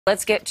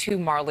Let's get to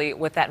Marley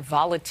with that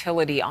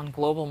volatility on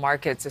global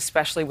markets,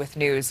 especially with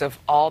news of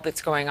all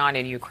that's going on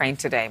in Ukraine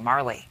today.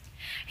 Marley.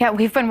 Yeah,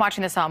 we've been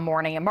watching this all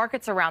morning, and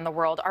markets around the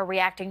world are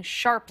reacting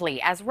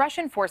sharply as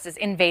Russian forces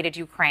invaded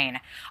Ukraine.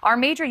 Our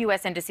major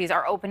U.S. indices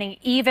are opening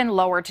even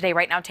lower today.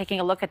 Right now,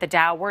 taking a look at the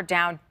Dow,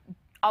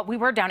 we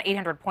were down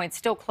 800 points,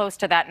 still close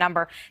to that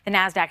number. The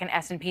NASDAQ and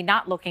S&P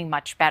not looking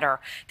much better.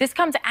 This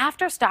comes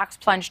after stocks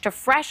plunged to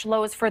fresh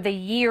lows for the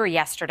year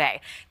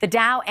yesterday. The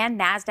Dow and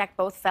NASDAQ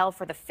both fell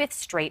for the fifth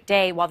straight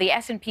day, while the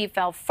S&P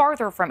fell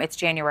farther from its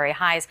January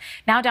highs,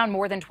 now down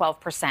more than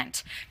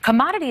 12%.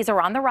 Commodities are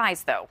on the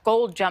rise, though.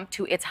 Gold jumped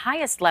to its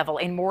highest level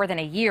in more than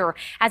a year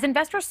as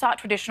investors sought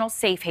traditional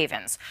safe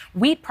havens.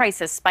 Wheat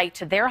prices spiked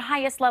to their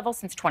highest level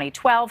since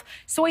 2012.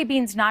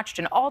 Soybeans notched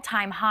an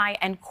all-time high,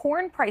 and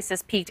corn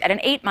prices peaked at an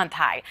 8-month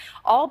high,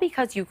 all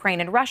because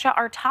Ukraine and Russia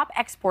are top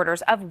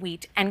exporters of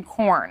wheat and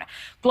corn.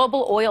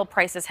 Global oil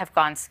prices have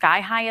gone sky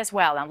high as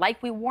well, and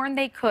like we warned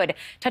they could,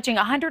 touching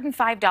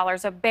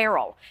 $105 a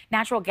barrel.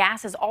 Natural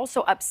gas is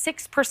also up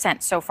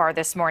 6% so far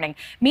this morning,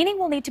 meaning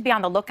we'll need to be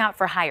on the lookout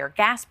for higher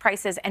gas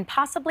prices and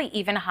possibly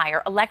even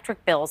higher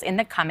electric bills in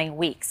the coming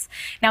weeks.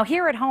 Now,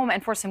 here at home,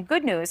 and for some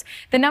good news,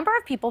 the number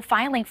of people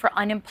filing for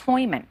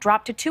unemployment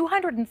dropped to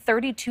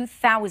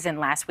 232,000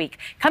 last week,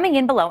 coming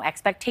in below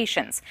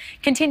expectations.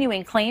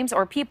 Continuing claims,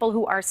 or people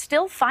who are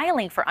still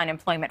filing for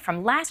unemployment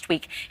from last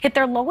week, hit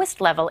their lowest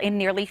level in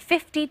nearly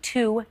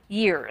 52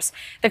 years.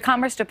 The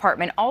Commerce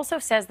Department also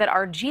says that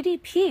our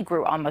GDP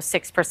grew almost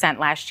 6%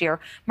 last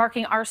year,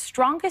 marking our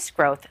strongest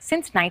growth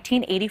since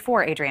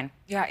 1984, Adrian.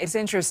 Yeah, it's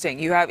interesting.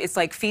 It's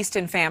like feast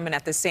and famine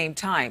at the same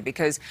time,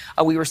 because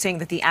we were saying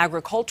that the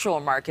agricultural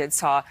market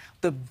saw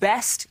the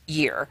best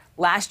year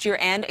last year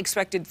and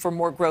expected for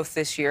more growth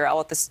this year.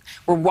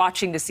 We're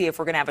watching to see if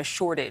we're going to have a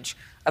shortage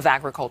of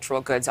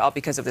agricultural goods, all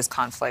because of this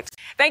conflict.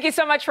 Thank you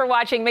so much for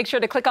watching. Make sure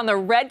to click on the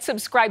red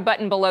subscribe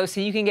button below so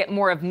you can get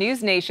more of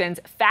NewsNation's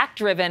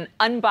fact-driven,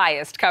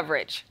 unbiased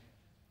coverage.